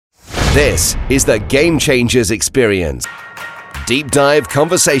This is the Game Changers Experience. Deep dive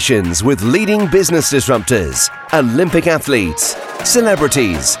conversations with leading business disruptors, Olympic athletes,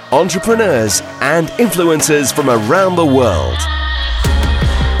 celebrities, entrepreneurs, and influencers from around the world.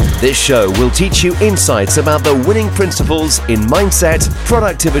 This show will teach you insights about the winning principles in mindset,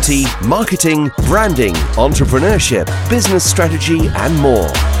 productivity, marketing, branding, entrepreneurship, business strategy, and more.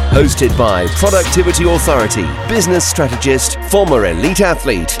 Hosted by Productivity Authority, business strategist, former elite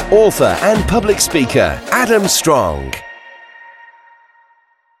athlete, author, and public speaker, Adam Strong.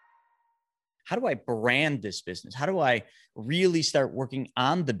 How do I brand this business? How do I really start working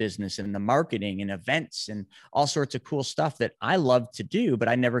on the business and the marketing and events and all sorts of cool stuff that I love to do, but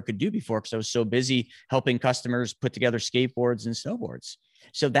I never could do before because I was so busy helping customers put together skateboards and snowboards.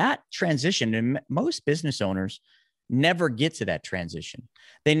 So that transition, and most business owners never get to that transition.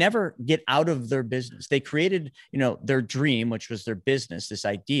 They never get out of their business. They created, their dream, which was their business, this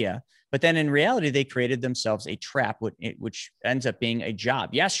idea. But then in reality, they created themselves a trap, which ends up being a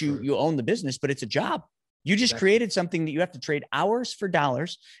job. Yes, you own the business, but it's a job. You just created something that you have to trade hours for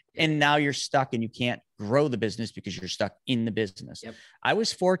dollars. And now you're stuck and you can't grow the business because you're stuck in the business. Yep. I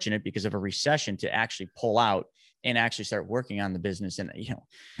was fortunate because of a recession to actually pull out and actually start working on the business. And,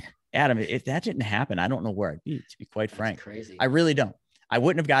 Adam, if that didn't happen, I don't know where I'd be, to be quite frank. Crazy. I really don't. I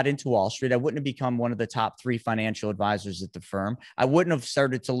wouldn't have got into Wall Street. I wouldn't have become one of the top 3 financial advisors at the firm. I wouldn't have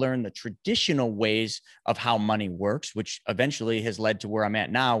started to learn the traditional ways of how money works, which eventually has led to where I'm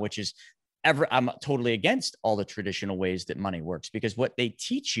at now, which is I'm totally against all the traditional ways that money works, because what they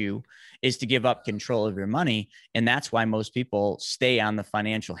teach you is to give up control of your money. And that's why most people stay on the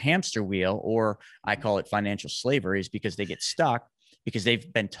financial hamster wheel, or I call it financial slavery, is because they get stuck because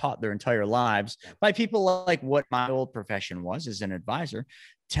they've been taught their entire lives by people like what my old profession was as an advisor,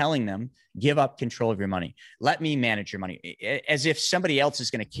 telling them, give up control of your money. Let me manage your money, as if somebody else is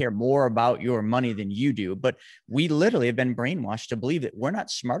going to care more about your money than you do. But we literally have been brainwashed to believe that we're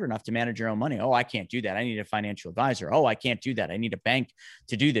not smart enough to manage our own money. Oh, I can't do that. I need a financial advisor. Oh, I can't do that. I need a bank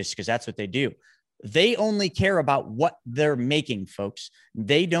to do this because that's what they do. They only care about what they're making, folks.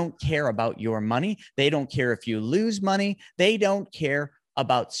 They don't care about your money. They don't care if you lose money. They don't care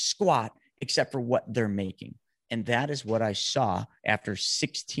about squat except for what they're making. And that is what I saw after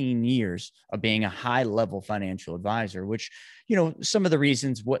 16 years of being a high-level financial advisor, which, some of the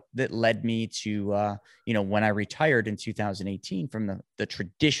reasons that led me to, when I retired in 2018 from the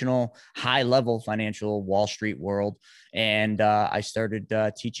traditional high-level financial Wall Street world. And I started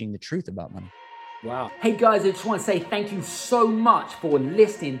teaching the truth about money. Wow. Hey guys, I just want to say thank you so much for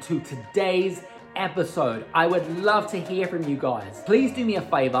listening to today's episode. I would love to hear from you guys. Please do me a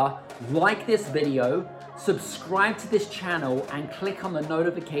favor, like this video, subscribe to this channel, and click on the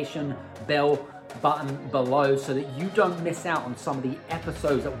notification bell button below so that you don't miss out on some of the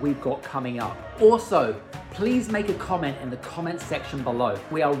episodes that we've got coming up. Also, please make a comment in the comment section below.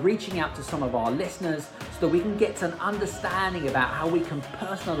 We are reaching out to some of our listeners so that we can get an understanding about how we can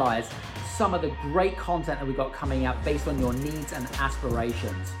personalize some of the great content that we've got coming out based on your needs and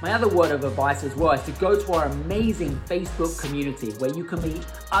aspirations. My other word of advice as well is to go to our amazing Facebook community where you can meet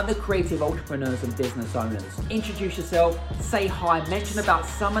other creative entrepreneurs and business owners. Introduce yourself, say hi, mention about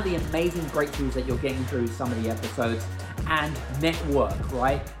some of the amazing breakthroughs that you're getting through some of the episodes, and network,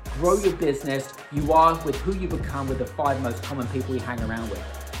 right? Grow your business. You are with who you become with the 5 most common people you hang around with.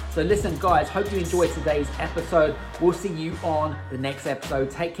 So listen, guys, hope you enjoyed today's episode. We'll see you on the next episode.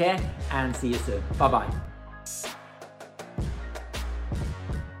 Take care and see you soon. Bye-bye.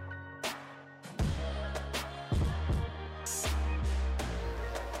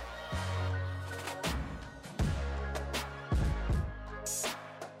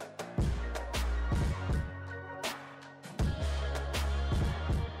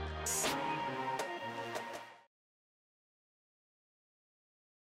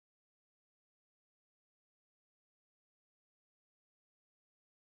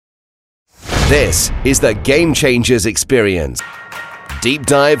 This is the Game Changers Experience. Deep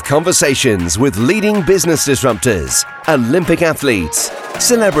dive conversations with leading business disruptors, Olympic athletes,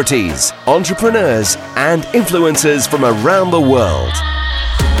 celebrities, entrepreneurs, and influencers from around the world.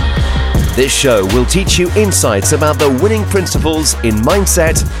 This show will teach you insights about the winning principles in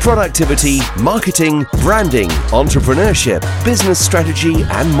mindset, productivity, marketing, branding, entrepreneurship, business strategy,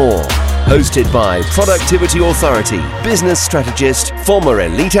 and more. Hosted by Productivity Authority, business strategist, former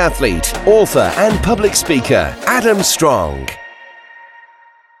elite athlete, author, and public speaker, Adam Strong.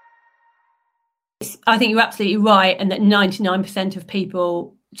 I think you're absolutely right, and that 99% of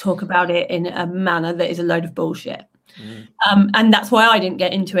people talk about it in a manner that is a load of bullshit. And that's why I didn't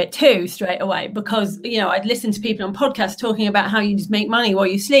get into it too straight away, because, I'd listen to people on podcasts talking about how you just make money while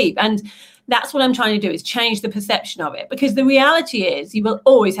you sleep. And that's what I'm trying to do, is change the perception of it, because the reality is you will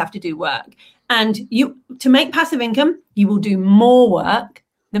always have to do work. And to make passive income, you will do more work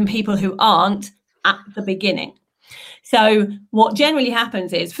than people who aren't at the beginning. So what generally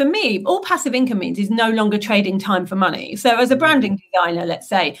happens is, for me, all passive income means is no longer trading time for money. So as a branding designer, let's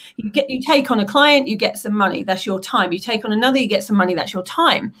say you take on a client, you get some money, that's your time. You take on another, you get some money, that's your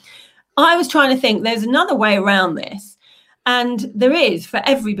time. I was trying to think there's another way around this. And there is for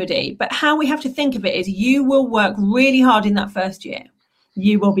everybody. But how we have to think of it is, you will work really hard in that first year.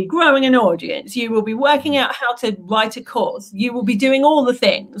 You will be growing an audience. You will be working out how to write a course. You will be doing all the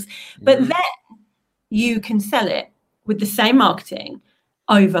things. But then you can sell it with the same marketing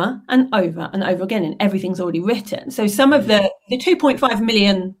over and over and over again, and everything's already written. So some of the 2.5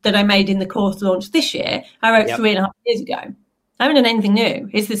 million that I made in the course launch this year, I wrote 3.5 years ago. I haven't done anything new.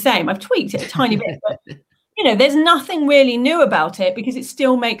 It's the same. I've tweaked it a tiny bit, but there's nothing really new about it, because it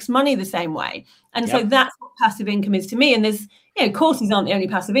still makes money the same way. And so that's what passive income is to me. And there's, courses aren't the only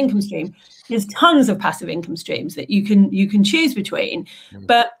passive income stream. There's tons of passive income streams that you can choose between.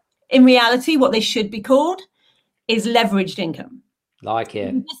 But in reality, what they should be called is leveraged income. Like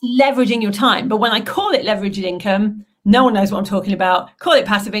it. You're just leveraging your time. But when I call it leveraged income, no one knows what I'm talking about. Call it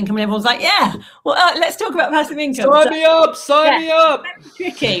passive income, and everyone's like, let's talk about passive income. Sign me up. It's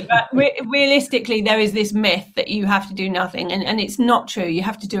tricky, but realistically, there is this myth that you have to do nothing, and it's not true. You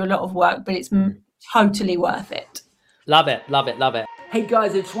have to do a lot of work, but it's totally worth it. Love it. Hey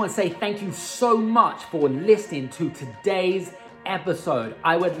guys, I just want to say thank you so much for listening to today's episode.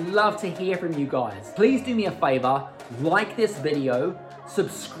 I would love to hear from you guys. Please do me a favor, like this video,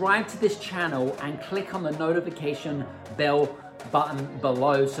 subscribe to this channel, and click on the notification bell button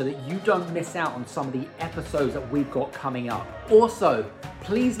below so that you don't miss out on some of the episodes that we've got coming up. Also,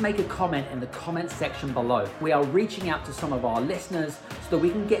 please make a comment in the comment section below. We are reaching out to some of our listeners so that we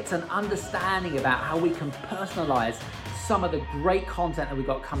can get an understanding about how we can personalize some of the great content that we've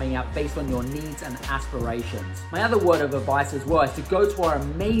got coming out based on your needs and aspirations. My other word of advice as well is to go to our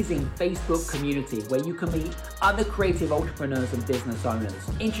amazing Facebook community where you can meet other creative entrepreneurs and business owners.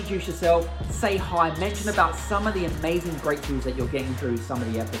 Introduce yourself, say hi, mention about some of the amazing breakthroughs that you're getting through some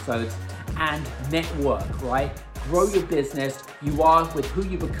of the episodes, and network, right? Grow your business. You are with who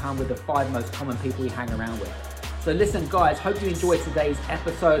you become with the 5 most common people you hang around with. So listen, guys, hope you enjoyed today's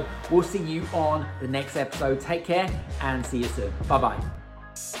episode. We'll see you on the next episode. Take care and see you soon. Bye-bye.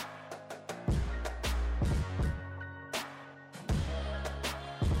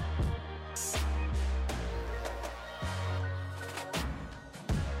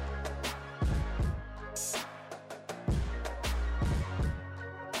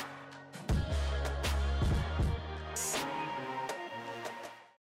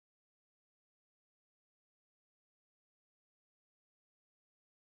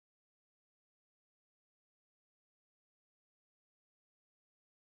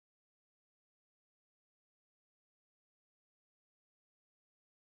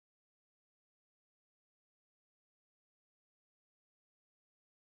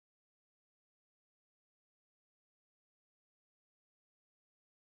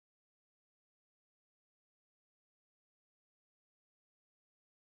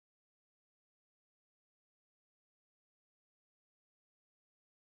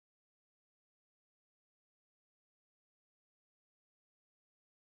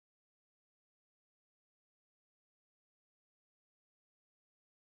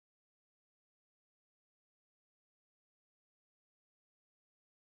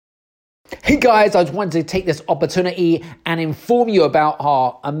 Hey guys, I just wanted to take this opportunity and inform you about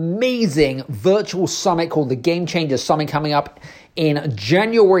our amazing virtual summit called the Game Changers Summit coming up in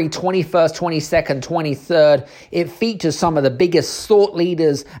January 21st, 22nd, 23rd. It features some of the biggest thought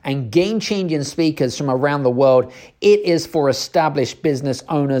leaders and game-changing speakers from around the world. It is for established business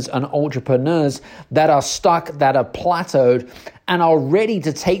owners and entrepreneurs that are stuck, that are plateaued, and are ready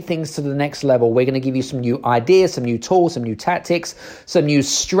to take things to the next level. We're going to give you some new ideas, some new tools, some new tactics, some new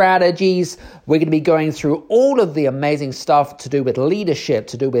strategies. We're going to be going through all of the amazing stuff to do with leadership,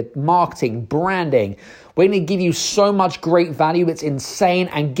 to do with marketing, branding. We're going to give you so much great value. It's insane.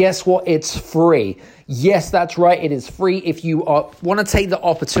 And guess what? It's free. Yes, that's right. It is free. If you want to take the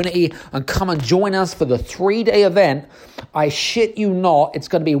opportunity and come and join us for the 3-day event, I shit you not, it's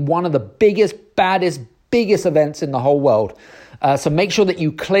going to be one of the biggest, baddest, biggest events in the whole world. So make sure that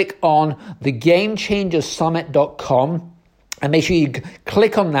you click on thegamechangersummit.com and make sure you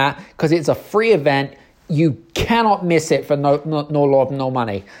click on that because it's a free event. You cannot miss it for no love, no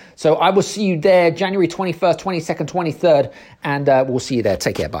money. So I will see you there January 21st, 22nd, 23rd, and we'll see you there.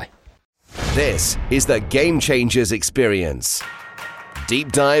 Take care. Bye. This is the Game Changers Experience.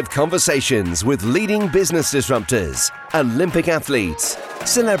 Deep dive conversations with leading business disruptors, Olympic athletes,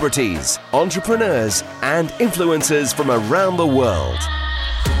 celebrities, entrepreneurs, and influencers from around the world.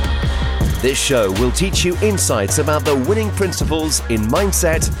 This show will teach you insights about the winning principles in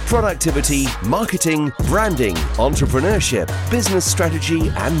mindset, productivity, marketing, branding, entrepreneurship, business strategy,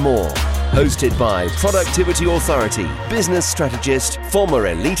 and more. Hosted by Productivity Authority, business strategist, former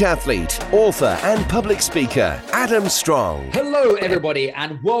elite athlete, author, and public speaker, Adam Strong. Hello, everybody,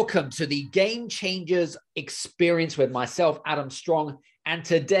 and welcome to the Game Changers Experience with myself, Adam Strong. And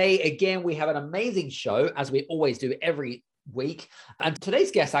today, again, we have an amazing show, as we always do every week. And today's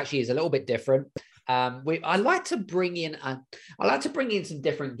guest actually is a little bit different. I like to bring in some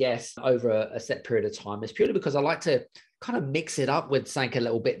different guests over a set period of time. It's purely because I like to kind of mix it up with something a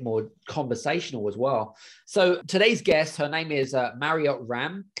little bit more conversational as well. So today's guest, her name is Mariett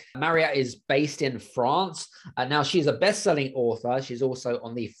Ramm. Mariett is based in France. Now she's a best-selling author. She's also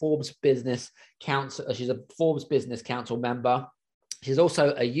on the Forbes Business Council. She's a Forbes Business Council member. She's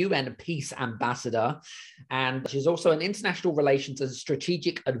also a UN Peace Ambassador, and she's also an international relations and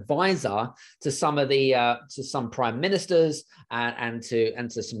strategic advisor to some prime ministers and to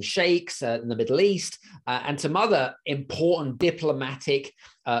some sheikhs in the Middle East and some other important diplomatic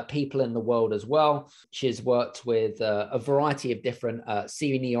people in the world as well. She's worked with a variety of different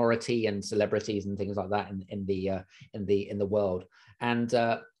seniority and celebrities and things like that in the world. And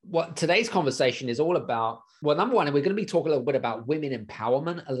what today's conversation is all about, well, number one, we're going to be talking a little bit about women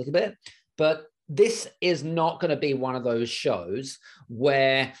empowerment a little bit, but this is not going to be one of those shows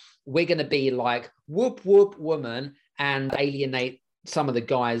where we're going to be like, whoop, whoop, woman, and alienate some of the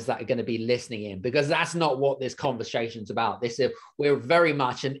guys that are going to be listening in, because that's not what this conversation's about. We're very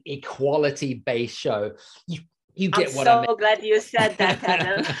much an equality-based show. You get what I mean. I'm so glad you said that,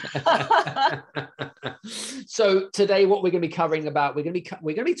 Adam. So today, what we're going to be covering about, we're going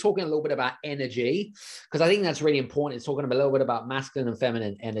to be talking a little bit about energy, because I think that's really important. It's talking a little bit about masculine and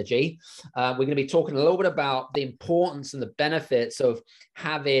feminine energy. We're going to be talking a little bit about the importance and the benefits of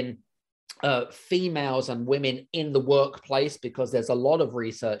having females and women in the workplace, because there's a lot of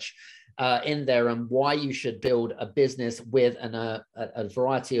research in there, and why you should build a business with a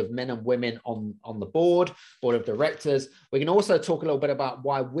variety of men and women on the board of directors. We can also talk a little bit about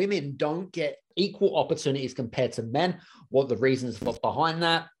why women don't get equal opportunities compared to men, what the reasons behind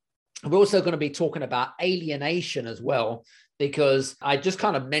that. We're also going to be talking about alienation as well, because I just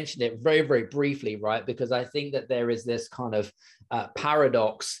kind of mentioned it very, very briefly, right? Because I think that there is this kind of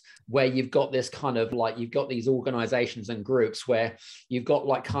paradox where you've got this kind of like, you've got these organizations and groups where you've got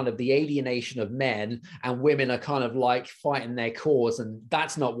like kind of the alienation of men, and women are kind of like fighting their cause. And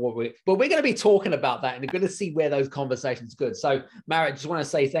that's not what but we're going to be talking about that, and we're going to see where those conversations are good. So Mariett, just want to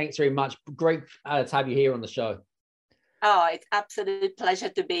say thanks very much. Great to have you here on the show. Oh, it's absolute pleasure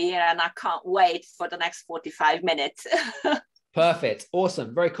to be here, and I can't wait for the next 45 minutes. Perfect.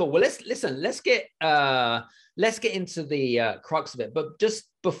 Awesome. Very cool. Well, let's get into the crux of it. But just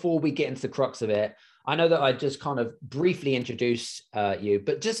before we get into the crux of it, I know that I just kind of briefly introduced you,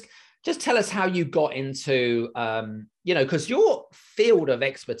 but just tell us how you got into, because your field of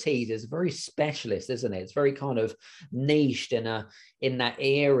expertise is very specialist, isn't it? It's very kind of niched in that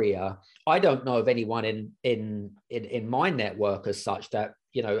area. I don't know of anyone in my network as such that,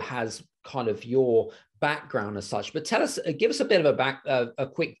 has kind of your background as such. But give us a bit of a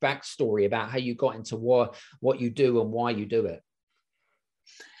quick backstory about how you got into what you do and why you do it.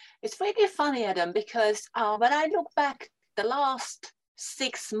 It's really funny, Adam, because when I look back the last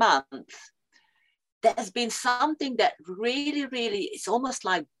 6 months, there's been something that really, really, it's almost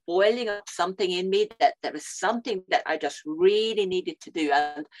like boiling up something in me, that there is something that I just really needed to do.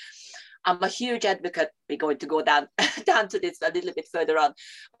 And I'm a huge advocate. We're going to go down to this a little bit further on.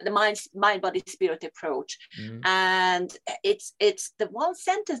 The mind, body, spirit approach. Mm-hmm. And it's the one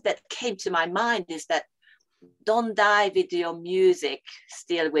sentence that came to my mind is that don't die with your music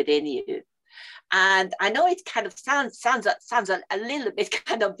still within you. And I know it kind of sounds a little bit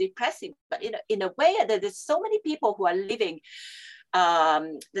kind of depressing, but in a way that there's so many people who are living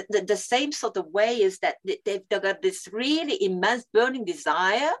the same sort of way, is that they've got this really immense burning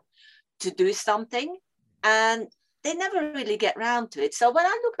desire to do something, and they never really get around to it. So when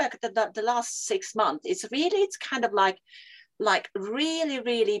I look back at the last 6 months, it's kind of like really,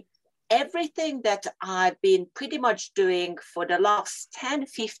 really everything that I've been pretty much doing for the last 10,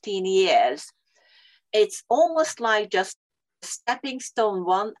 15 years. It's almost like just stepping stone,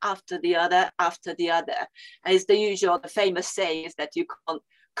 one after the other, after the other. And it's the famous saying is that you can't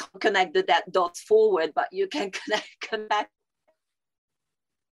connect the dots forward, but you can connect.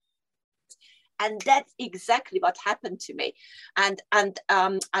 And that's exactly what happened to me. And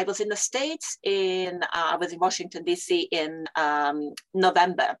I was in the States I was in Washington, D.C. in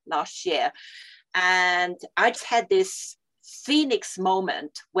November last year. And I just had this Phoenix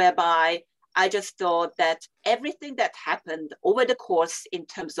moment whereby I just thought that everything that happened over the course in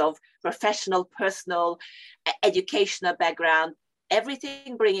terms of professional, personal, educational background,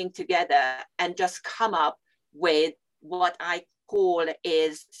 everything bringing together and just come up with what I call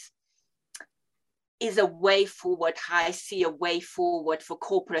is a way forward. I see a way forward for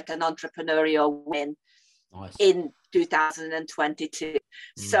corporate and entrepreneurial women in 2022.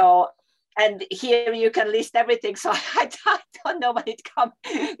 So, and here you can list everything. So I don't know when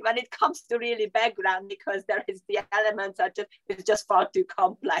it comes to really background, because there is the elements are it's just far too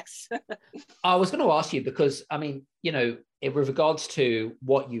complex. I was going to ask you, because I mean, you know, with regards to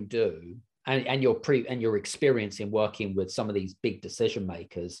what you do and your experience in working with some of these big decision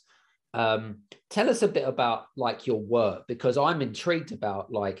makers, tell us a bit about like your work, because I'm intrigued about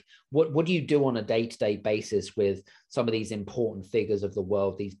like what do you do on a day-to-day basis with some of these important figures of the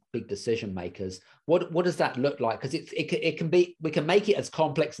world, these big decision makers? What does that look like? Because it can be, we can make it as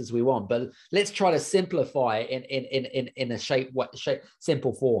complex as we want, but let's try to simplify it in a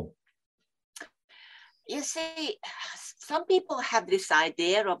simple form. You see, some people have this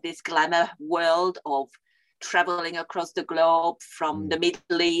idea of this glamour world of traveling across the globe, from the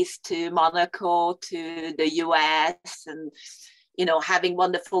Middle East to Monaco to the US, and, you know, having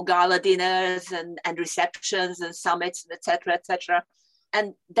wonderful gala dinners and receptions and summits, and et cetera,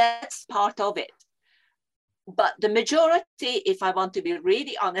 and that's part of it. But the majority, if I want to be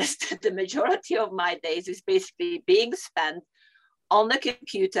really honest, the majority of my days is basically being spent on the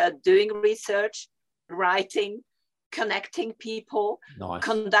computer doing research, writing, connecting people,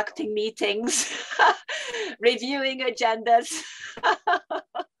 conducting meetings, reviewing agendas.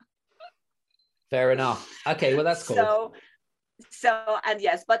 Fair enough. Okay, well, that's cool. So and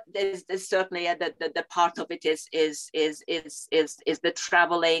yes, but there's certainly the part of it is the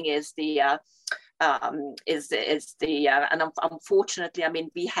traveling, and unfortunately, I mean,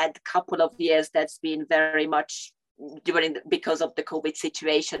 we had a couple of years that's been very much because of the COVID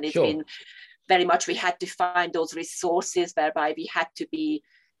situation. It's been very much, we had to find those resources whereby we had to be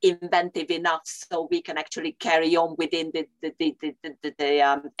inventive enough so we can actually carry on within the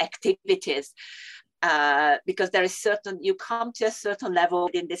activities, because there is you come to a certain level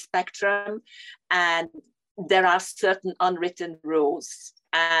in the spectrum, and there are certain unwritten rules,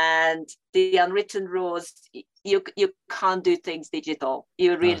 and the unwritten rules, you can't do things digital.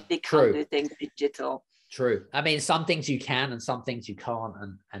 You really can't do things digital. True. I mean, some things you can and some things you can't.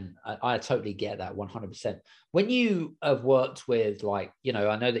 And I totally get that 100%. When you have worked with, like, you know,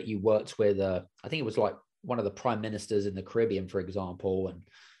 I know that you worked with, I think it was like one of the prime ministers in the Caribbean, for example. And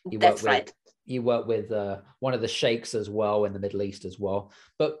you worked with one of the sheikhs as well in the Middle East as well.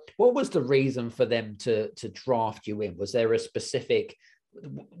 But what was the reason for them to draft you in? Was there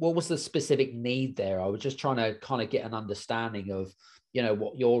what was the specific need there? I was just trying to kind of get an understanding of, you know,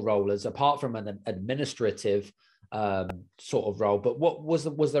 what your role is, apart from an administrative sort of role. But what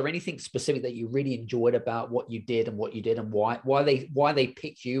was there anything specific that you really enjoyed about what you did and why they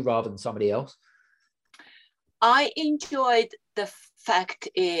picked you rather than somebody else? I enjoyed the fact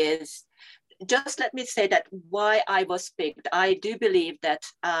is, just let me say that why I was picked. I do believe that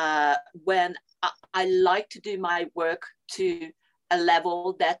when I like to do my work to a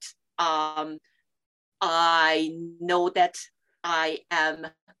level that I know that I'm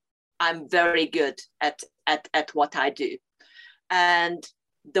very good at what I do. And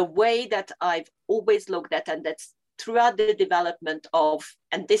the way that I've always looked at, and that's throughout the development of,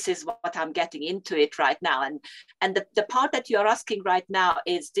 and this is what I'm getting into it right now. And the part that you're asking right now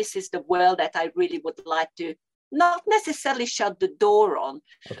is, this is the world that I really would like to not necessarily shut the door on,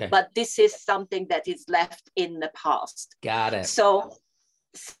 but this is something that is left in the past. Got it. So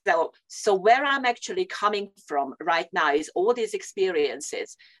where I'm actually coming from right now is all these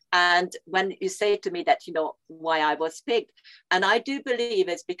experiences. And when you say to me that, you know, why I was picked, and I do believe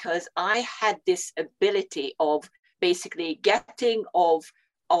it's because I had this ability of basically getting of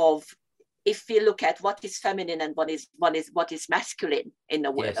if you look at what is feminine and what is masculine in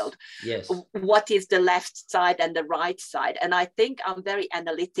the world, what is the left side and the right side. And I think I'm very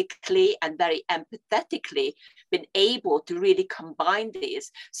analytically and very empathetically been able to really combine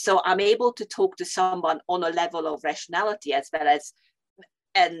these. So I'm able to talk to someone on a level of rationality as well as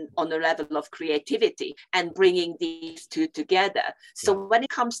and on the level of creativity, and bringing these two together. So when it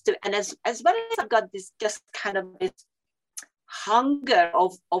comes to, and as well as I've got this just kind of this hunger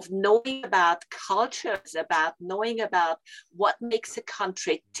of knowing about cultures, about knowing about what makes a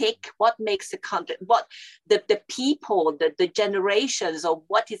country tick, what makes a country, what the people, the generations, or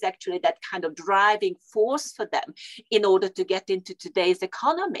what is actually that kind of driving force for them in order to get into today's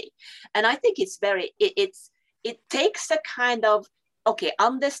economy. And I think it's it takes a kind of, okay,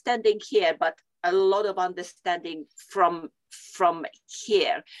 understanding here, but a lot of understanding from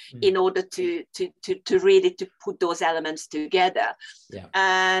here in order to really to put those elements together.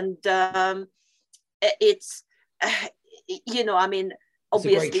 And it's you know, I mean,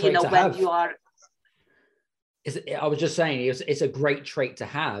 obviously, you know, when you are, I was just saying, it's a great trait to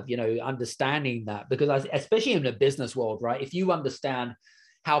have, you know, understanding that, because especially in the business world, right? If you understand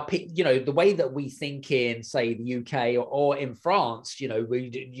how, you know, the way that we think in, say, the UK or in France, you know,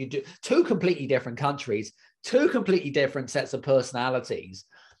 you do two completely different countries, two completely different sets of personalities.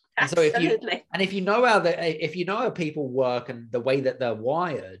 And so if you know how people work and the way that they're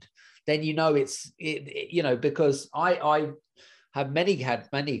wired, then you know you know, because I have had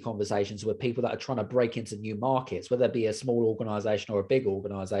many conversations with people that are trying to break into new markets, whether it be a small organization or a big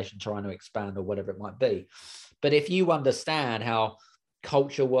organization trying to expand or whatever it might be. But if you understand how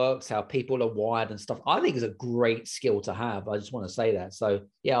culture works, how people are wired and stuff, I think is a great skill to have. I just want to say that. So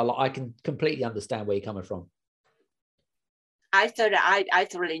yeah, I can completely understand where you're coming from. I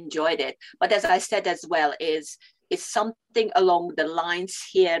thoroughly enjoyed it. But as I said as well, it's something along the lines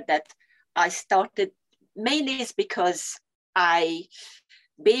here that I started, mainly is because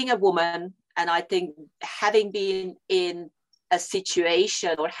being a woman, and I think having been in a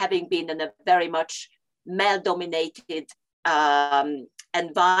situation or having been in a very much male-dominated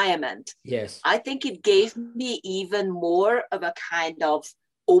environment, I think it gave me even more of a kind of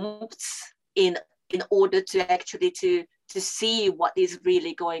oomph in order to actually to see what is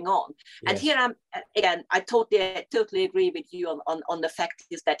really going on. And here I'm again, I totally agree with you on the fact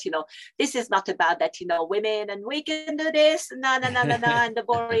is that, you know, this is not about that, you know, women and we can do this, and the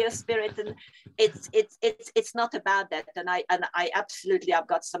warrior spirit, and it's not about that. And I absolutely, I've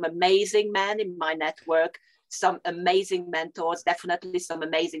got some amazing men in my network, some amazing mentors, definitely some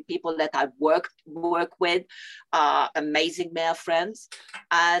amazing people that I work with, amazing male friends.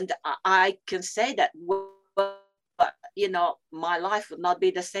 And I can say that, you know, my life would not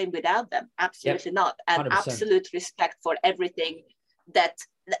be the same without them. Absolutely not. And 100%. Absolute respect for everything that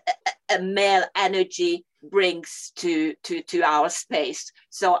a male energy brings to our space.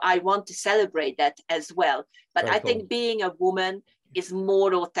 So I want to celebrate that as well. But I think being a woman is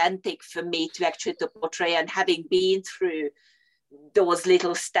more authentic for me to actually to portray, and having been through those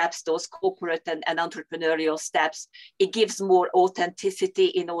little steps, those corporate and entrepreneurial steps, it gives more authenticity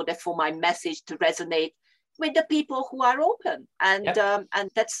in order for my message to resonate with the people who are open. And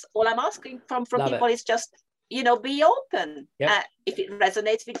that's all I'm asking from people is just, you know, be open. If it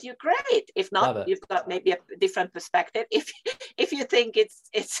resonates with you, great. If not, you've got maybe a different perspective. If you think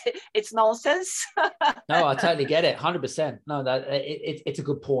it's nonsense. No, I totally get it. 100%. No, that it's a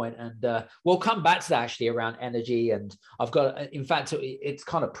good point. And we'll come back to that actually around energy. And I've got, in fact, it's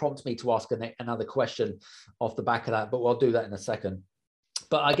kind of prompted me to ask another question off the back of that, but we'll do that in a second.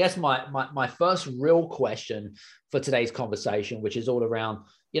 But I guess my first real question for today's conversation, which is all around,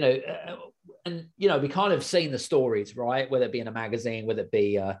 you know, and, you know, we kind of seen the stories, right? Whether it be in a magazine, whether it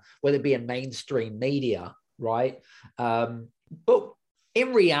be in mainstream media, right? But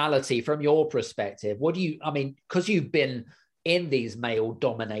in reality, from your perspective, because you've been in these male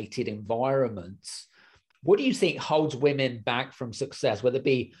dominated environments, what do you think holds women back from success, whether it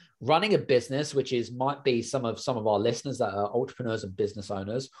be running a business, which might be some of our listeners that are entrepreneurs and business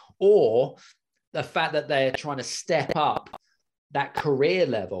owners, or the fact that they're trying to step up that career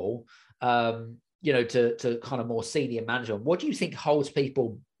level, you know, to kind of more senior management? What do you think holds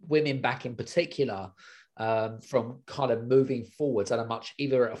women back in particular, from kind of moving forwards at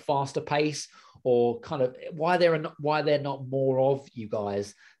either at a faster pace, or kind of why they're not more of you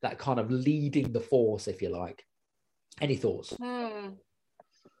guys that kind of leading the force, if you like? Any thoughts?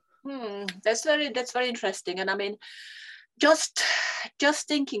 That's very interesting. And I mean, just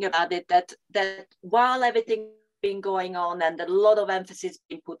thinking about it, that while everything been going on and a lot of emphasis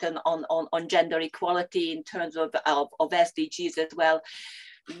being put on gender equality in terms of SDGs as well,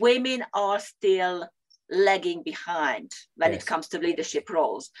 women are still lagging behind when it comes to leadership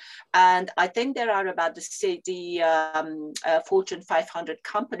roles. And I think there are about the Fortune 500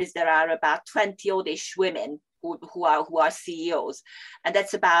 companies, there are about 20-odd-ish women who are CEOs, and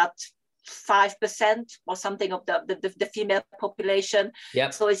that's about 5% or something of the female population.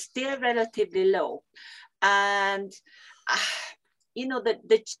 Yep. So it's still relatively low. And,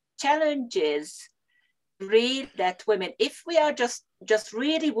 the challenge is really that women, if we are just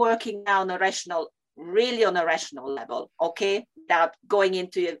really working on a rational level, okay, without going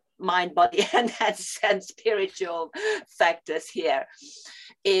into mind, body, and spiritual factors here,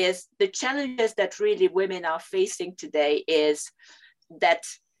 is the challenges that really women are facing today is that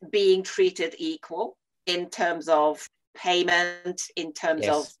being treated equal in terms of payment, in terms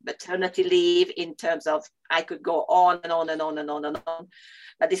Yes. of maternity leave, in terms of, I could go on and on and on and on and on,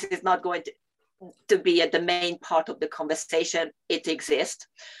 but this is not going to be the main part of the conversation. It exists.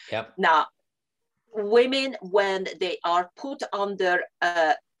 Yep. Now, women, when they are put under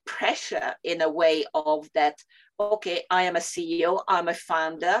pressure in a way of that, okay, I am a CEO, I'm a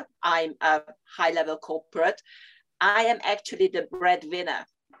founder, I'm a high-level corporate, I am actually the breadwinner.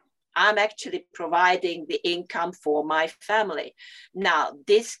 I'm actually providing the income for my family. Now,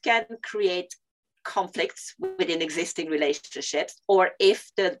 this can create conflicts within existing relationships, or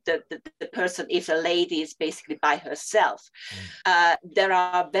if the person, if a lady is basically by herself, there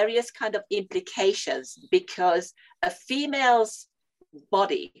are various kind of implications, because a female's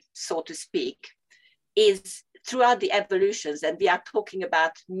body, so to speak, is throughout the evolutions, and we are talking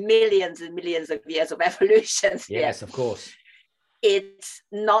about millions and millions of years of evolutions. Yes, here. of course. It's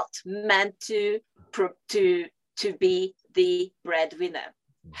not meant to be the breadwinner.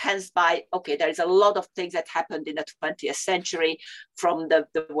 Hence, there is a lot of things that happened in the 20th century, from the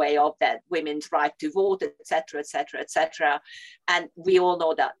way of that women's right to vote, etc., etc., etc. And we all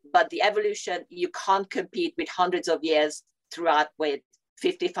know that. But the evolution, you can't compete with hundreds of years throughout with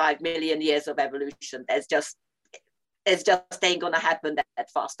 55 million years of evolution. It's just ain't gonna happen that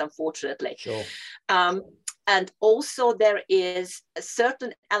fast, unfortunately. Sure. And also there is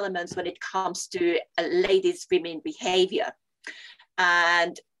certain elements when it comes to ladies' women behavior.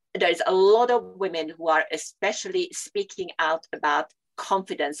 And there's a lot of women who are especially speaking out about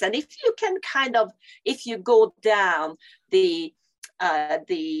confidence. And if you can if you go down the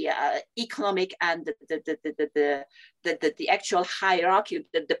economic and the actual hierarchy,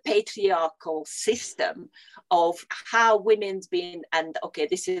 the patriarchal system of how women's been, and okay,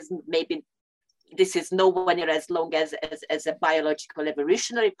 this is nowhere near as long as a biological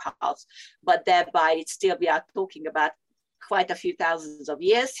evolutionary path, but thereby it's still, we are talking about quite a few thousands of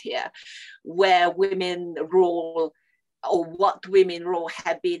years here, where women role, or what women role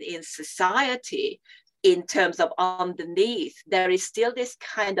have been in society in terms of underneath. There is still this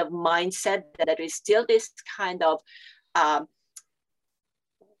kind of mindset, there is still this kind of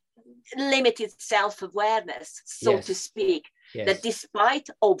limited self-awareness, so to speak, that despite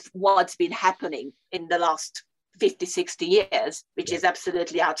of what's been happening in the last 50, 60 years, which is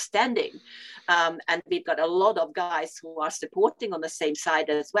absolutely outstanding. And we've got a lot of guys who are supporting on the same side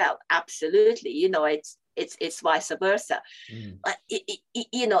as well. Absolutely. It's vice versa. But,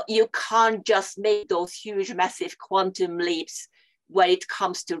 you can't just make those huge, massive quantum leaps when it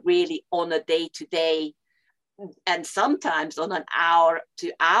comes to really on a day-to-day and sometimes on an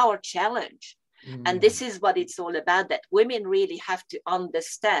hour-to-hour challenge. And this is what it's all about, that women really have to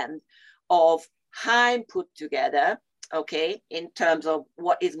understand of how I'm put together, okay, in terms of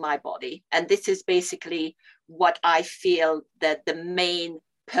what is my body. And this is basically what I feel that the main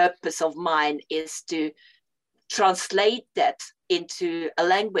purpose of mine is, to translate that into a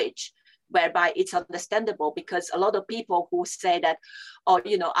language whereby it's understandable. Because a lot of people who say that, oh,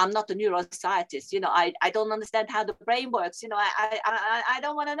 I'm not a neuroscientist, I don't understand how the brain works, I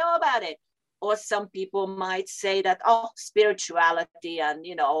don't want to know about it. Or some people might say that, oh, spirituality and,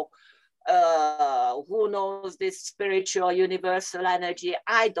 who knows, this spiritual universal energy,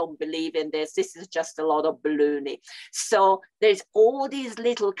 I don't believe in this. This is just a lot of baloney. So there's all these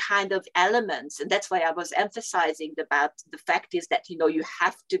little kind of elements. And that's why I was emphasizing about the fact is that, you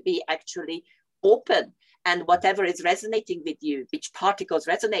have to be actually open, and whatever is resonating with you, which particles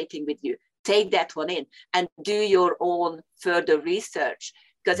resonating with you, take that one in and do your own further research.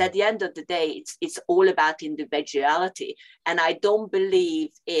 Because at the end of the day, it's all about individuality. And I don't believe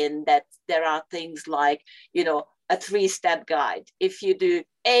in that there are things like, a 3-step guide. If you do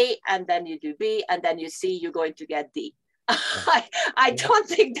A and then you do B and then you C, you're going to get D. I don't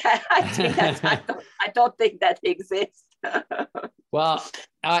think that. I don't think that exists. Well,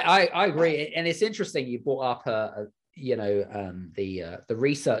 I agree, and it's interesting you brought up the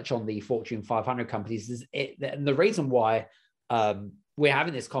research on the Fortune 500 companies. And the reason why we're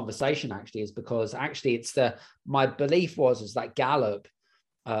having this conversation actually is because actually my belief is that Gallup,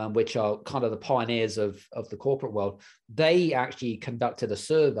 which are kind of the pioneers of the corporate world, they actually conducted a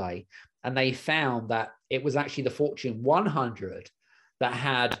survey, and they found that it was actually the Fortune 100 that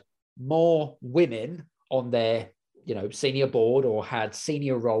had more women on their, senior board or had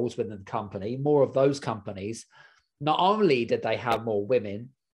senior roles within the company. More of those companies, not only did they have more women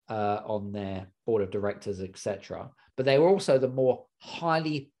on their board of directors, etc., but they were also the more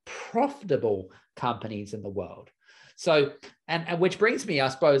highly profitable companies in the world. So, and which brings me, I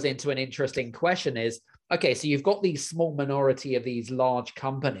suppose, into an interesting question is, okay, so you've got these small minority of these large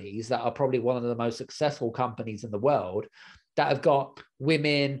companies that are probably one of the most successful companies in the world that have got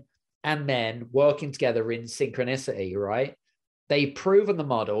women and men working together in synchronicity, right? They've proven the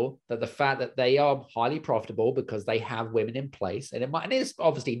model that the fact that they are highly profitable because they have women in place, and it is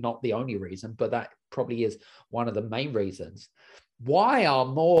obviously not the only reason, but that probably is one of the main reasons. Why are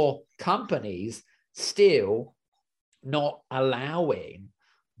more companies still not allowing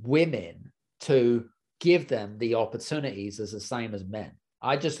women to give them the opportunities as the same as men?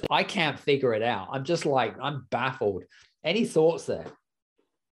 I can't figure it out. I'm baffled. Any thoughts there?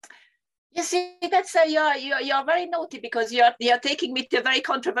 You see, that's you're very naughty because you're taking me to a very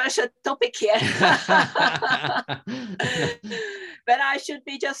controversial topic here. But I should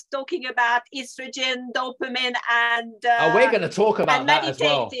be just talking about estrogen, dopamine, and we're going to talk about that as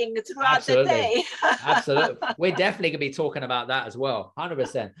well. Meditating throughout the day. Absolutely, we're definitely going to be talking about that as well,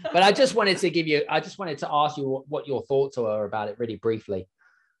 100%. But I just wanted to ask you what your thoughts are about it, really briefly.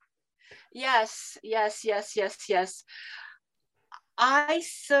 Yes. I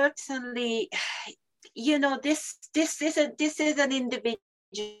certainly, this is an individual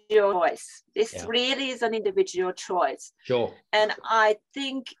choice. This really is an individual choice. Sure. And I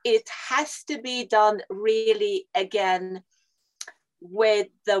think it has to be done really, again, with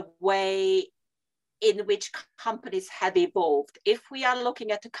the way in which companies have evolved. If we are looking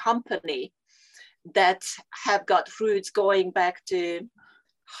at a company that have got roots going back to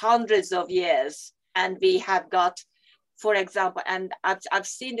hundreds of years, and we have got, for example, and I've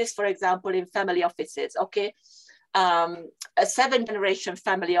seen this, for example, in family offices, okay? A 7th-generation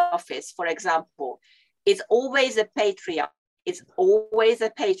family office, for example, is always a patriarch. It's always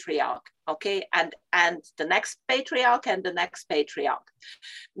a patriarch, okay? And the next patriarch and the next patriarch.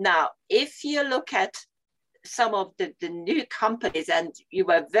 Now, if you look at some of the new companies, and you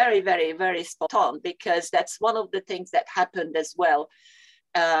were very, very, very spot on, because that's one of the things that happened as well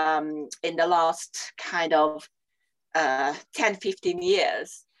in the last kind of 10, 15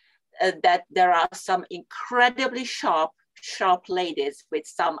 years, that there are some incredibly sharp ladies with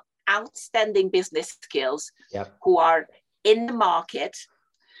some outstanding business skills who are in the market.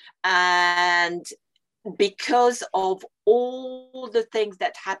 And because of all the things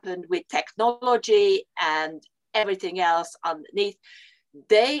that happened with technology and everything else underneath,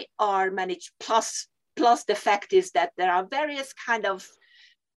 they are managed. Plus the fact is that there are various kind of,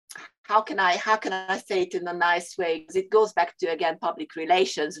 how can I say it in a nice way? Because it goes back to, again, public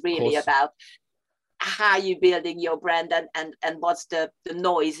relations, really, about how you're building your brand and what's the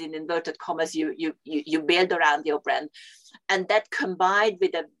noise, in inverted commas, you build around your brand. And that combined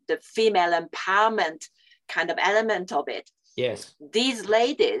with the female empowerment kind of element of it. Yes. These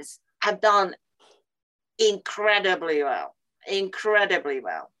ladies have done incredibly well.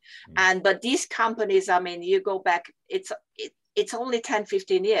 But these companies, I mean, you go back, it's only 10,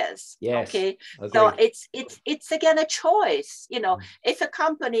 15 years. Yes, okay. Agreed. So it's again a choice. If a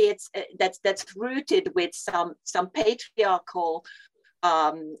company that's rooted with some patriarchal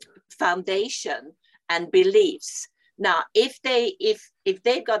foundation and beliefs. Now, if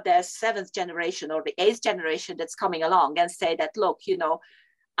they've got their 7th generation or the 8th generation that's coming along and say that, look,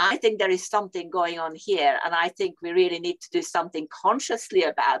 I think there is something going on here, and I think we really need to do something consciously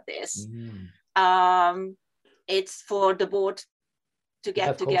about this. It's for the board to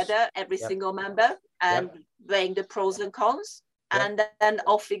get together, every single member, and weighing the pros and cons, and then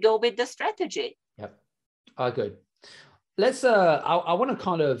off we go with the strategy. Good. Let's I want to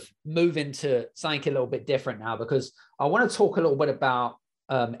kind of move into something a little bit different now, because I want to talk a little bit about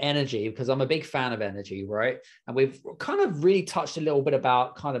energy, because I'm a big fan of energy, right? And we've kind of really touched a little bit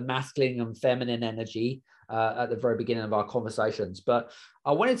about kind of masculine and feminine energy at the very beginning of our conversations. But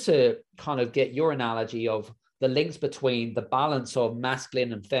I wanted to kind of get your analogy of the links between the balance of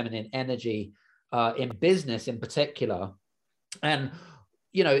masculine and feminine energy in business in particular. And,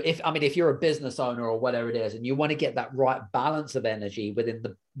 if you're a business owner or whatever it is, and you want to get that right balance of energy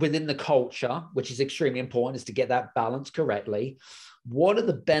within the culture, which is extremely important, is to get that balance correctly. What are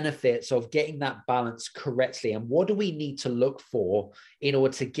the benefits of getting that balance correctly? And what do we need to look for in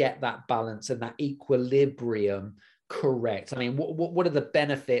order to get that balance and that equilibrium Correct. I mean, what are the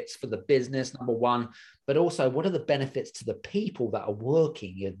benefits for the business, number one, but also what are the benefits to the people that are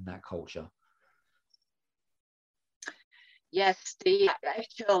working in that culture? Yes, the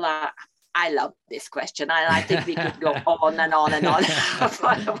actual, I love this question. I think we could go on and on and on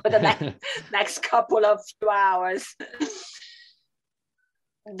for the next couple of few hours.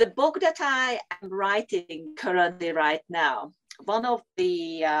 The book that I am writing currently right now, one of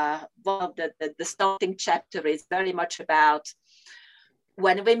the starting chapter is very much about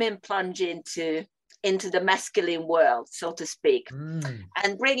when women plunge into the masculine world, so to speak,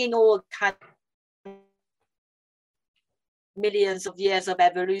 and bringing all kind of millions of years of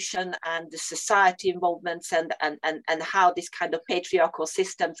evolution and the society involvements and how this kind of patriarchal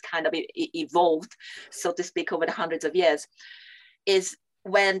systems kind of evolved, so to speak, over the hundreds of years, is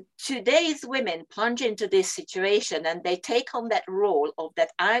when today's women plunge into this situation and they take on that role of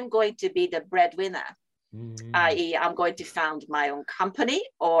that I'm going to be the breadwinner, i.e. I'm going to found my own company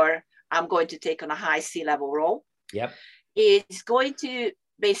or I'm going to take on a high C-level role. Yep. It's going to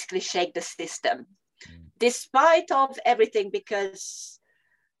basically shake the system. Despite of everything, because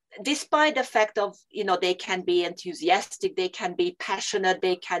despite the fact of, you know, they can be enthusiastic, they can be passionate,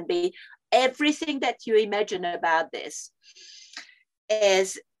 they can be everything that you imagine about this,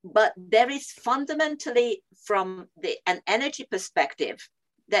 but there is fundamentally from an energy perspective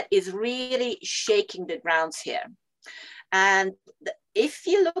that is really shaking the grounds here. And if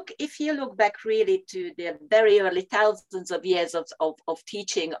you look back really to the very early thousands of years of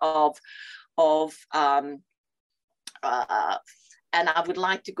teaching and I would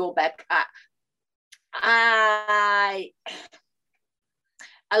like to go back.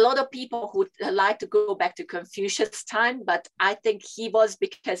 A lot of people would like to go back to Confucius' time, but I think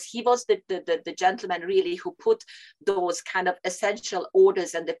because he was the gentleman really who put those kind of essential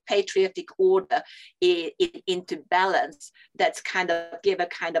orders and the patriotic order into balance. That's kind of give a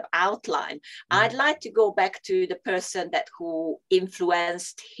kind of outline. I'd like to go back to the person who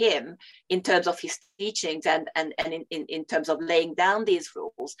influenced him in terms of his teachings and in terms of laying down these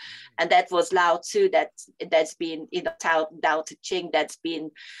rules, and that was Lao Tzu. That's been, you know, Tao Te Ching, that's been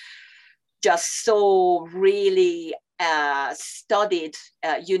just so really studied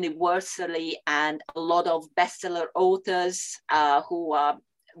universally, and a lot of bestseller authors who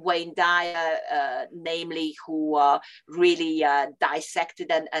Wayne Dyer, namely, who really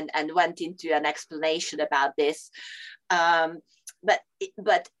dissected and went into an explanation about this.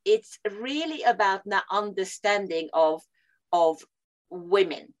 But it's really about the understanding of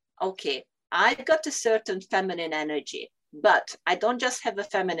women. Okay, I've got a certain feminine energy, but I don't just have a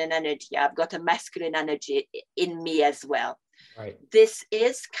feminine energy. I've got a masculine energy in me as well. Right. This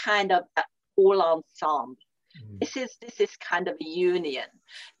is kind of all ensemble. This is kind of a union.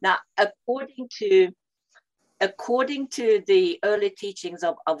 Now, according to the early teachings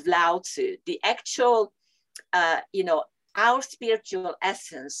of Lao Tzu, the actual, you know, our spiritual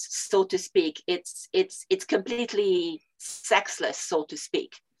essence, so to speak, it's completely sexless, so to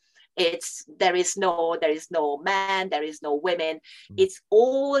speak. There is no man, there is no women. It's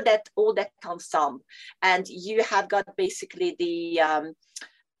all that ensemble, and you have got basically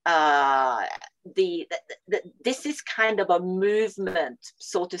this is kind of a movement,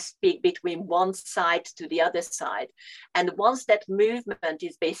 so to speak, between one side to the other side, and once that movement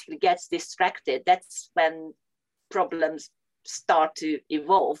is basically gets distracted, that's when problems start to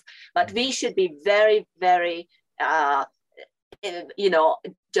evolve. But we should be very, very, you know,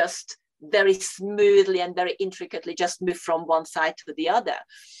 just very smoothly and very intricately just move from one side to the other.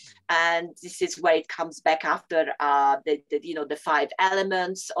 And this is where it comes back after the 5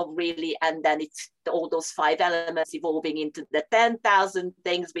 elements of really, and then it's all those 5 elements evolving into the 10,000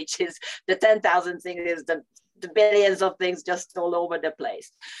 things, which is the 10,000 things is the billions of things just all over the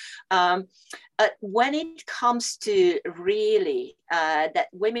place. When it comes to really that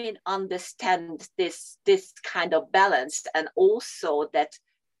women understand this kind of balance, and also that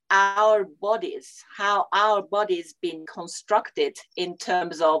how our bodies been constructed in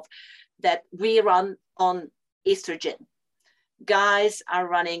terms of that we run on estrogen. Guys are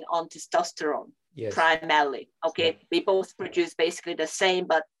running on testosterone. Yes. Primarily. Okay, yeah. We both produce basically the same,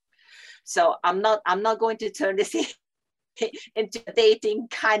 but so I'm not going to turn this into a dating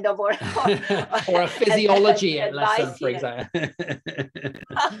kind of or a physiology lesson, for example.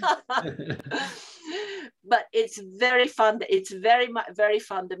 But it's very fun. It's very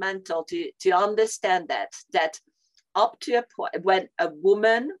fundamental to understand that up to a point when a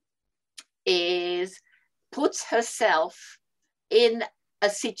woman puts herself in a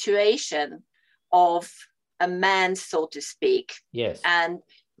situation of a man, so to speak. Yes. And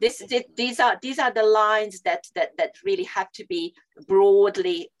this is it. These are the lines that really have to be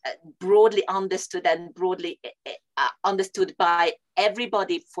broadly understood and broadly understood by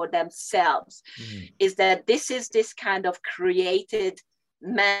everybody for themselves. Is that this is this kind of created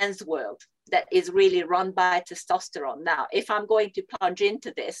man's world that is really run by testosterone. Now, if I'm going to plunge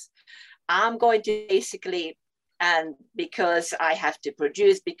into this, I'm going to basically, and because I have to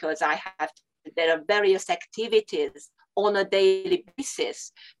produce, because I have to, there are various activities on a daily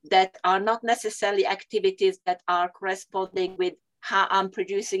basis that are not necessarily activities that are corresponding with how I'm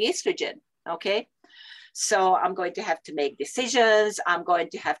producing estrogen, okay? So I'm going to have to make decisions. I'm going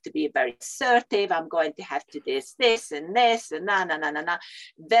to have to be very assertive. I'm going to have to do this and na.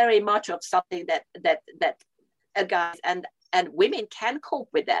 Very much of something that guys and women can cope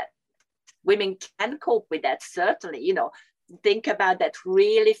with that. Women can cope with that, certainly, you know. Think about that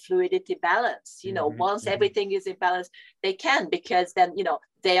really fluidity balance, you know, once everything is in balance, they can, because then, you know,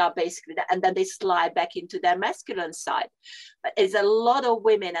 they are basically that, and then they slide back into their masculine side. But there's a lot of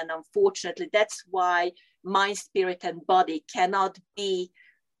women, and unfortunately, that's why mind, spirit, and body cannot be,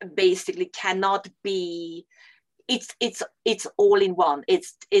 it's all in one.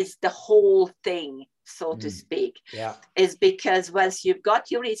 It's the whole thing, so to speak. Yeah. Is because once you've got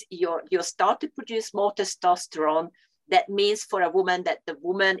you start to produce more testosterone, that means for a woman that the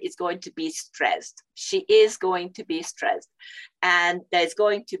woman is going to be stressed. She is going to be stressed. And there's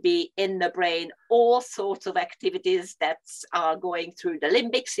going to be in the brain all sorts of activities that are going through the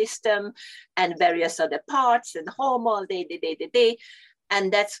limbic system and various other parts and hormones,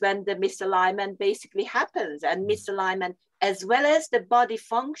 and that's when the misalignment basically happens. And misalignment, as well as the body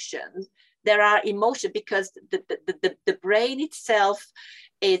functions, there are emotions, because the brain itself,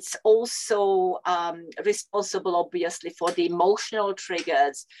 it's also responsible, obviously, for the emotional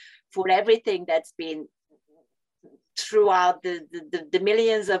triggers, for everything that's been throughout the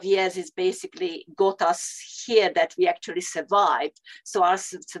millions of years is basically got us here, that we actually survived. So our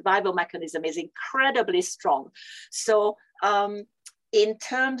survival mechanism is incredibly strong. So in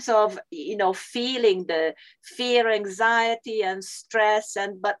terms of, you know, feeling the fear, anxiety, and stress,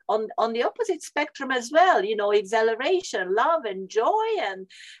 and but on the opposite spectrum as well, you know, exhilaration, love, and joy,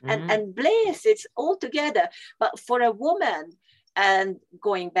 and bliss, it's all together. But for a woman, and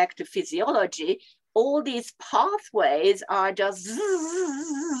going back to physiology, all these pathways are just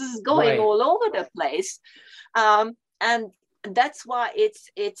going all over the place, and that's why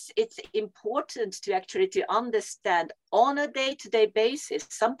it's important to actually to understand on a day-to-day basis,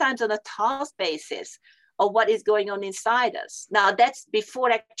 sometimes on a task basis, of what is going on inside us. Now, that's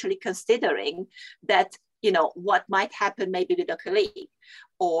before actually considering that, you know, what might happen maybe with a colleague,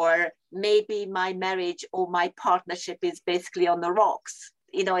 or maybe my marriage or my partnership is basically on the rocks.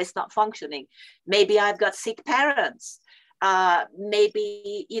 You know, it's not functioning. Maybe I've got sick parents.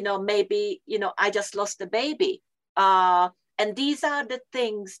 Maybe I just lost a baby. And these are the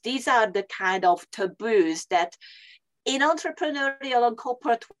things, these are the kind of taboos that in entrepreneurial and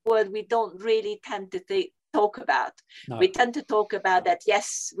corporate world, we don't really tend to talk about. No. We tend to talk about that,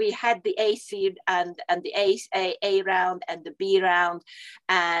 yes, we had the A seed and the A round and the B round,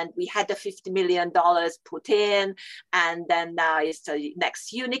 and we had the $50 million put in, and then now it's the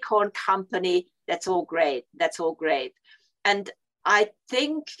next unicorn company. That's all great. That's all great. And I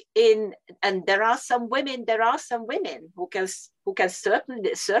think and there are some women who can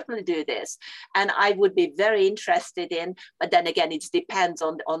certainly do this, and I would be very interested in. But then again, it depends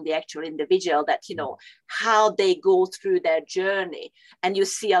on the actual individual, that, you know, how they go through their journey. And you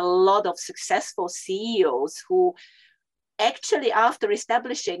see a lot of successful CEOs who actually, after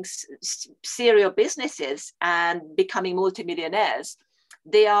establishing serial businesses and becoming multimillionaires,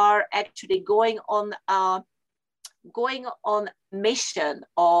 they are actually going on mission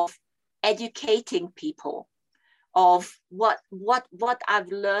of educating people of what I've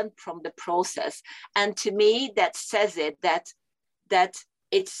learned from the process. And to me, that says it, that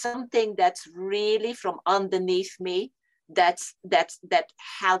it's something that's really from underneath me, that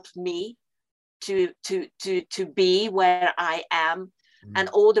helped me to be where I am. And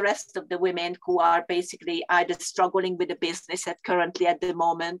all the rest of the women who are basically either struggling with the business currently at the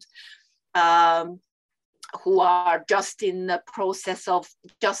moment, who are just in the process of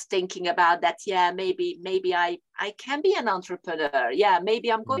just thinking about that, yeah, maybe I can be an entrepreneur. Yeah,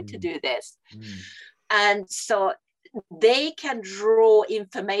 maybe I'm going to do this. And so they can draw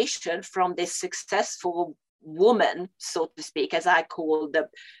information from this successful woman, so to speak, as I call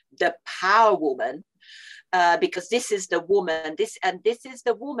the power woman, because this is the woman, this is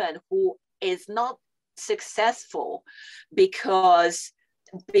the woman who is not successful because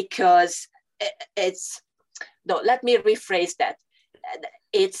it's, no, let me rephrase that.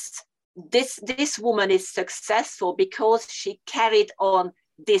 it's this woman is successful because she carried on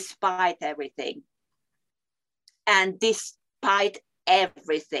despite everything. And despite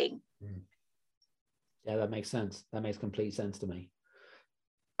everything. Yeah, that makes sense. That makes complete sense to me.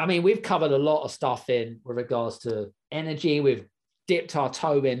 I mean, we've covered a lot of stuff in with regards to energy. We've dipped our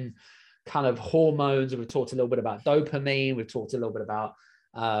toe in kind of hormones. We've talked a little bit about dopamine. We've talked a little bit about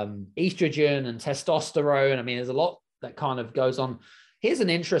estrogen and testosterone. I mean, there's a lot that kind of goes on. Here's an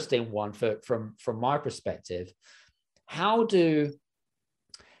interesting one from my perspective. How do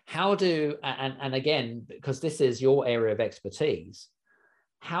and again, because this is your area of expertise,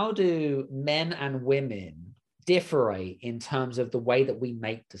 how do men and women differentiate in terms of the way that we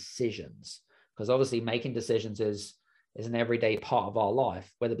make decisions? Because obviously making decisions is an everyday part of our life,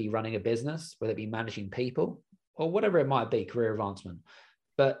 whether it be running a business, whether it be managing people, or whatever it might be, career advancement.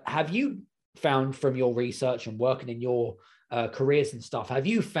 But have you found from your research and working in your careers and stuff, have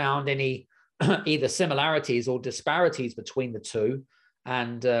you found any either similarities or disparities between the two?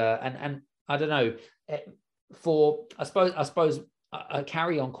 And I don't know, for I suppose a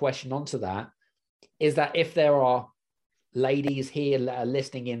carry-on question onto that is that if there are ladies here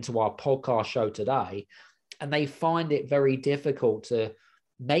listening into our podcast show today and they find it very difficult to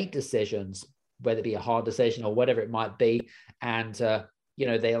make decisions, whether it be a hard decision or whatever it might be, and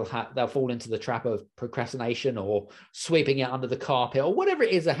they'll fall into the trap of procrastination or sweeping it under the carpet or whatever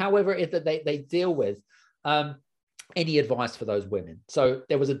it is, or however it is that they deal with, any advice for those women? So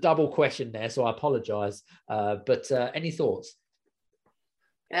there was a double question there, so I apologize, but any thoughts?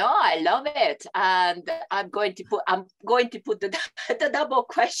 No, I love it, and I'm going to put the double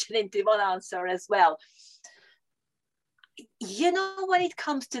question into one answer as well. You know, when it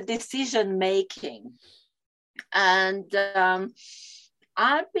comes to decision making, and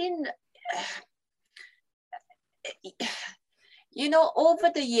I've been, over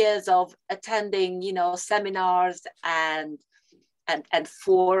the years of attending, seminars and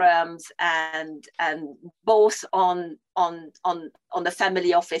forums and both on the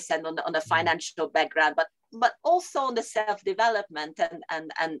family office and on the financial background, but also on the self-development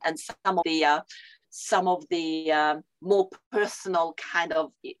and some of the more personal kind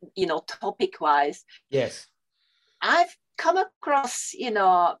of topic wise. Yes, I've come across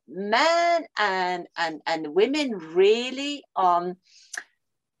men and women really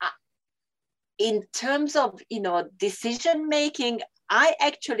in terms of decision making. I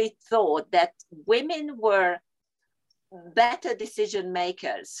actually thought that women were better decision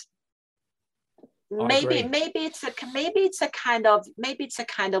makers. Maybe it's a kind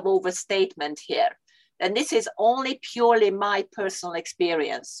of overstatement here, and this is only purely my personal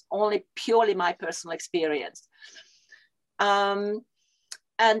experience.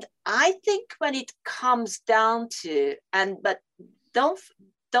 And I think when it comes down to, but don't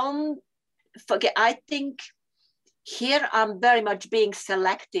forget, I think here I'm very much being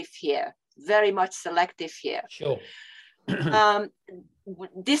selective here, Sure.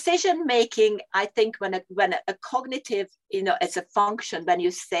 Decision making, I think when a cognitive, as a function, when you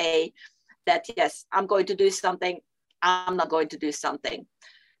say that, yes, I'm going to do something, I'm not going to do something.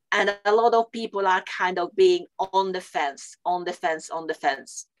 And a lot of people are kind of being on the fence.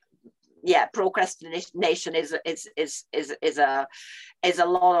 Yeah, procrastination is a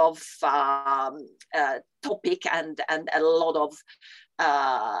lot of topic and a lot of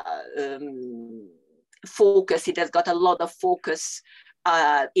focus. It has got a lot of focus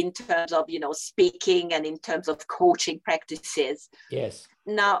in terms of speaking and in terms of coaching practices. Yes.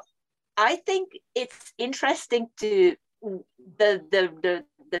 Now, I think it's interesting to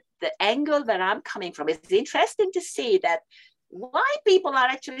the angle that I'm coming from. It's interesting to see that why people are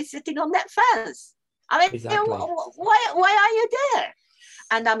actually sitting on that fence. I mean, exactly. Why are you there?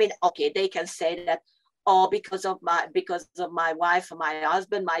 And I mean, okay, they can say that, because of my wife or my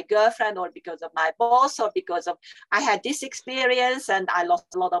husband, my girlfriend, or because of my boss, or because of I had this experience and I lost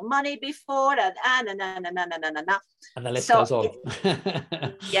a lot of money before, and the list goes on.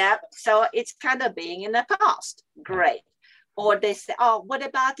 Yeah, so it's kind of being in the past. Great. Or they say, what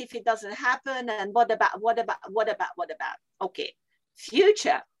about if it doesn't happen? And what about? Okay,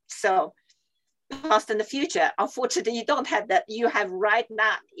 future. So past and the future. Unfortunately, you don't have that. You have right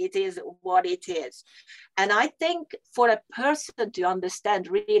now. It is what it is. And I think for a person to understand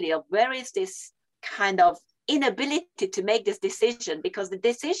really of where is this kind of inability to make this decision, because the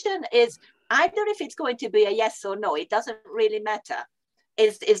decision is either if it's going to be a yes or no, it doesn't really matter.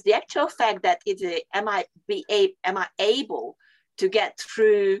 Is the actual fact that am I able to get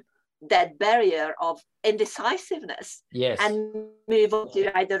through that barrier of indecisiveness, yes, and move on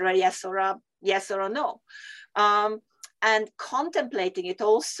to either a yes or a no. and contemplating it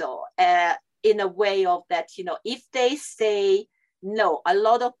also in a way of that, if they say no, a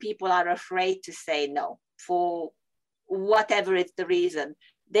lot of people are afraid to say no for whatever is the reason.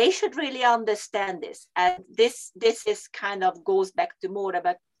 They should really understand this. And this is kind of goes back to more of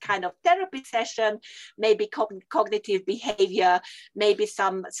a kind of therapy session, maybe cognitive behavior, maybe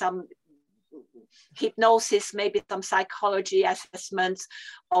some hypnosis, maybe some psychology assessments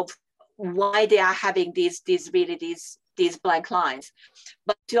of why they are having these blank lines.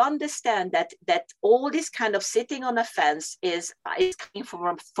 But to understand that all this kind of sitting on a fence is coming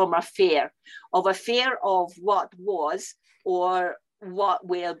from a fear of what was or what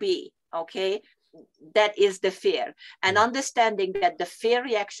will be. Okay, that is the fear. And understanding that the fear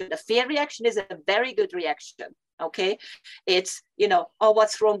reaction is a very good reaction. Okay, it's, oh,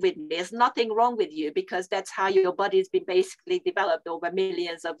 what's wrong with me? There's nothing wrong with you, because that's how your body's been basically developed over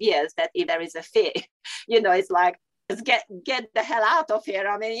millions of years, that if there is a fear, it's like, just get the hell out of here.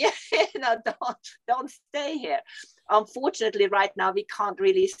 I mean, don't stay here. Unfortunately, right now, we can't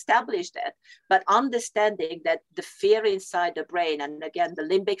really establish that. But understanding that the fear inside the brain, and again, the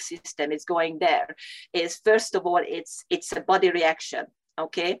limbic system is going there, is, first of all, it's a body reaction.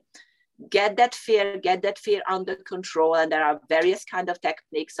 Okay. Get that fear under control. And there are various kind of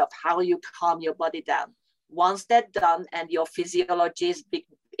techniques of how you calm your body down. Once that's done and your physiology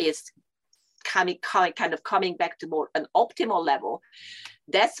is coming back to more an optimal level,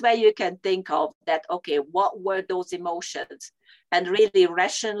 that's where you can think of that, okay, what were those emotions? And really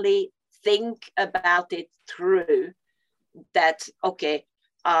rationally think about it through that, okay,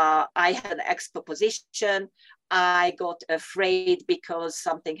 I had an exposition, I got afraid because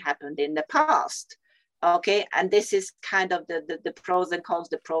something happened in the past. Okay, and this is kind of the pros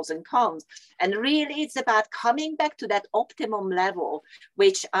and cons, and really it's about coming back to that optimum level,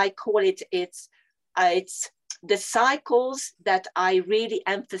 which I call it's the cycles that I really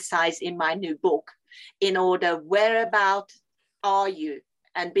emphasize in my new book, in order, whereabout are you,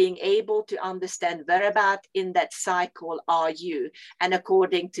 and being able to understand whereabout in that cycle are you, and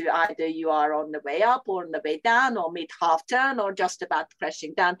according to either you are on the way up or on the way down, or mid half turn, or just about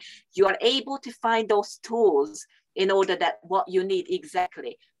crashing down, you are able to find those tools in order that what you need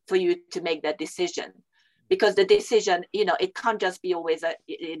exactly for you to make that decision. Because the decision, it can't just be always there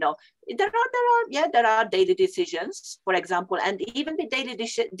are daily decisions, for example, and even the daily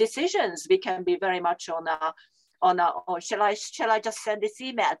decisions, we can be very much on a, or shall I just send this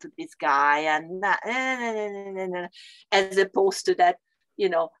email to this guy, and as opposed to that,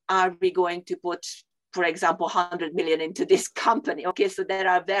 are we going to put, for example, 100 million into this company? Okay, so there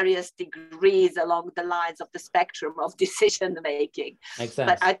are various degrees along the lines of the spectrum of decision making.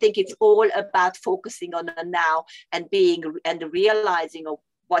 But I think it's all about focusing on the now, and realizing of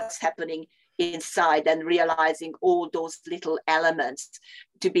what's happening inside, and realizing all those little elements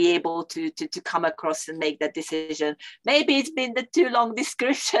to be able to come across and make that decision. Maybe it's been the too long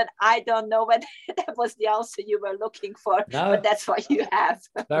description. I don't know whether that was the answer you were looking for, but that's what you have.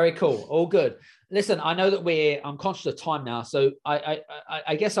 Very cool. All good. Listen, I know that I'm conscious of time now, so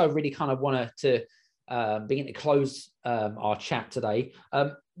I guess I really kind of wanted to begin to close our chat today.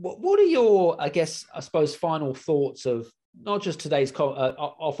 What are your, I suppose, final thoughts of not just today's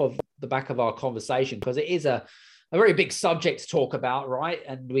off of the back of our conversation, because it is a very big subject to talk about, right?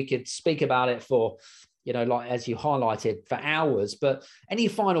 And we could speak about it for, like as you highlighted, for hours. But any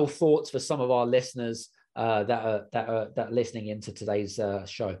final thoughts for some of our listeners that are listening into today's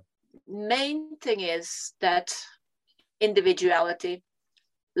show? Main thing is that individuality.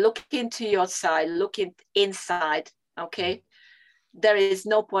 Look into your side, look inside. Okay, there is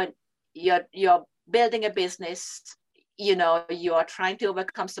no point. You're building a business. You are trying to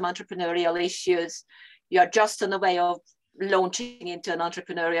overcome some entrepreneurial issues. You're just on the way of launching into an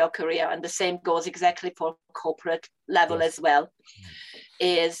entrepreneurial career. And the same goes exactly for corporate level as well,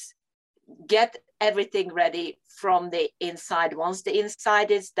 is get everything ready from the inside. Once the inside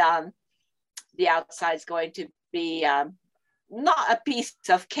is done, the outside is going to be not a piece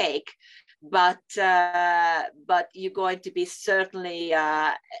of cake, but you're going to be certainly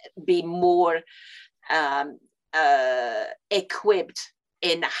be more equipped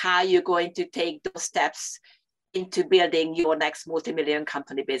in how you're going to take those steps into building your next multi-million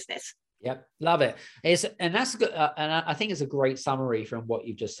company business. Yep, love it. And that's good. And I think it's a great summary from what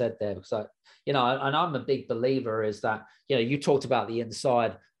you've just said there, because and I'm a big believer is that, you talked about the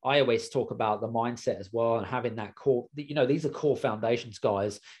inside. I always talk about the mindset as well, and having that core, these are core foundations,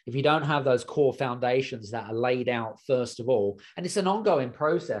 guys. If you don't have those core foundations that are laid out, first of all, and it's an ongoing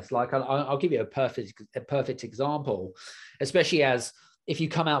process. Like I'll give you a perfect example, especially as if you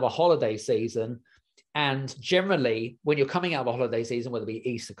come out of a holiday season, And generally, when you're coming out of a holiday season, whether it be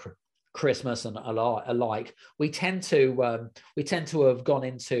Easter, Christmas, and alike, we tend to have gone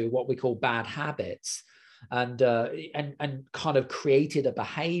into what we call bad habits, and kind of created a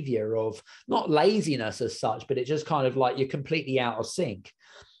behavior of not laziness as such, but it's just kind of like you're completely out of sync.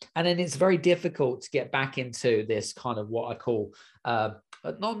 And then it's very difficult to get back into this kind of what I call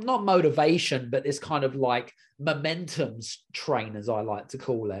not motivation, but this kind of like momentum train, as I like to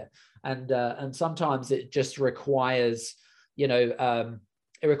call it. And sometimes it just requires, it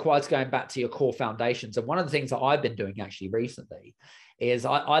requires going back to your core foundations. And one of the things that I've been doing actually recently is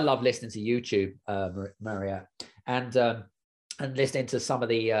I love listening to YouTube, Mariett, and listening to some of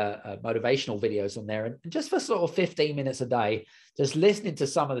the motivational videos on there, and just for sort of 15 minutes a day, just listening to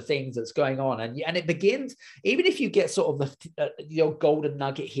some of the things that's going on. And it begins, even if you get sort of the old golden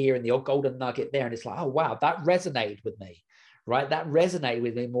nugget here and the old golden nugget there, and it's like, oh, wow, that resonated with me, right? That resonated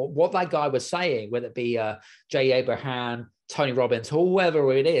with me more. What that guy was saying, whether it be Jay Abraham, Tony Robbins,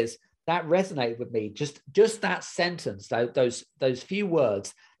 whoever it is, that resonated with me. Just that sentence, those few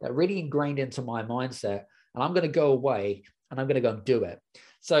words that really ingrained into my mindset. And I'm going to go away and I'm going to go and do it.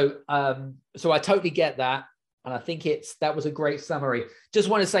 So I totally get that. And I think that was a great summary. Just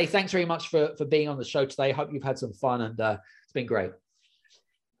want to say thanks very much for being on the show today. Hope you've had some fun, and it's been great.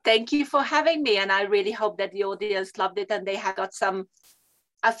 Thank you for having me. And I really hope that the audience loved it and they have got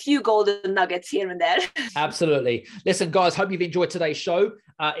a few golden nuggets here and there. Absolutely. Listen, guys, hope you've enjoyed today's show.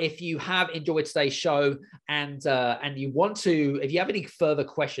 If you have enjoyed today's show and you want to, if you have any further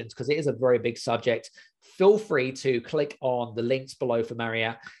questions, because it is a very big subject, feel free to click on the links below for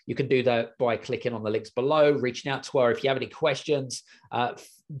Mariett. You can do that by clicking on the links below, reaching out to her. If you have any questions,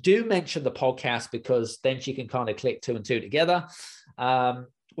 do mention the podcast, because then she can kind of click 2 and 2 together.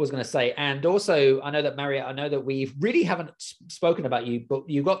 Was going to say, and also I know that Mariett, I know that we really haven't spoken about you, but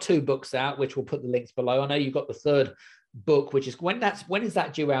you've got 2 books out, which we'll put the links below. I know you've got the 3rd book, which is when is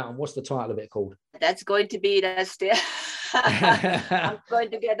that due out, and what's the title of it called? That's going to be I'm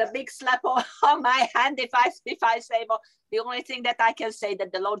going to get a big slap on my hand if I say more. The only thing that I can say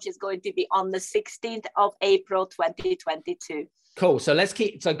that the launch is going to be on the 16th of April 2022. Cool. So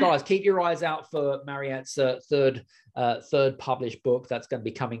guys, keep your eyes out for Mariett's third published book that's going to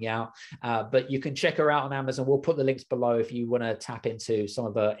be coming out. But you can check her out on Amazon. We'll put the links below if you want to tap into some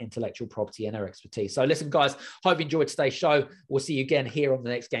of her intellectual property and her expertise. So listen, guys, hope you enjoyed today's show. We'll see you again here on the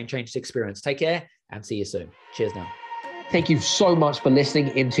next Game Changers Experience. Take care and see you soon. Cheers now. Thank you so much for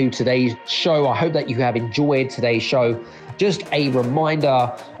listening into today's show. I hope that you have enjoyed today's show. Just a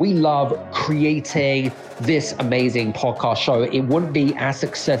reminder, we love creating this amazing podcast show. It wouldn't be as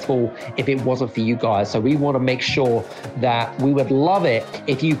successful if it wasn't for you guys. So we want to make sure that we would love it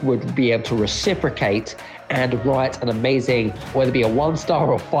if you would be able to reciprocate and write an amazing, whether it be a 1-star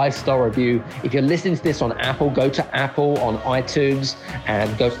or 5-star review. If you're listening to this on Apple, go to Apple on iTunes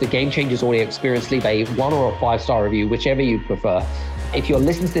and go to the Game Changers Audio Experience, leave a 1 or a 5-star review, whichever you prefer. If you're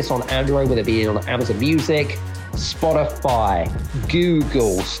listening to this on Android, whether it be on Amazon Music, Spotify,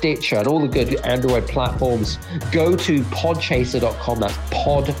 Google, Stitcher, and all the good Android platforms, go to podchaser.com. That's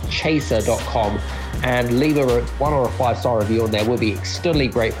podchaser.com. And leave a 1 or a 5-star review on there. We'll be extremely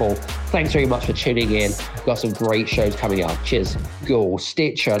grateful. Thanks very much for tuning in. We've got some great shows coming up. Cheers. Google,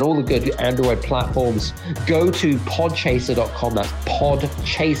 Stitcher, and all the good Android platforms. Go to podchaser.com. That's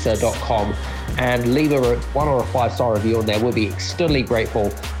podchaser.com. And leave a 1 or a 5-star review on there. We'll be extremely grateful.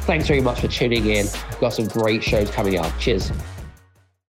 Thanks very much for tuning in. We've got some great shows coming up. Cheers.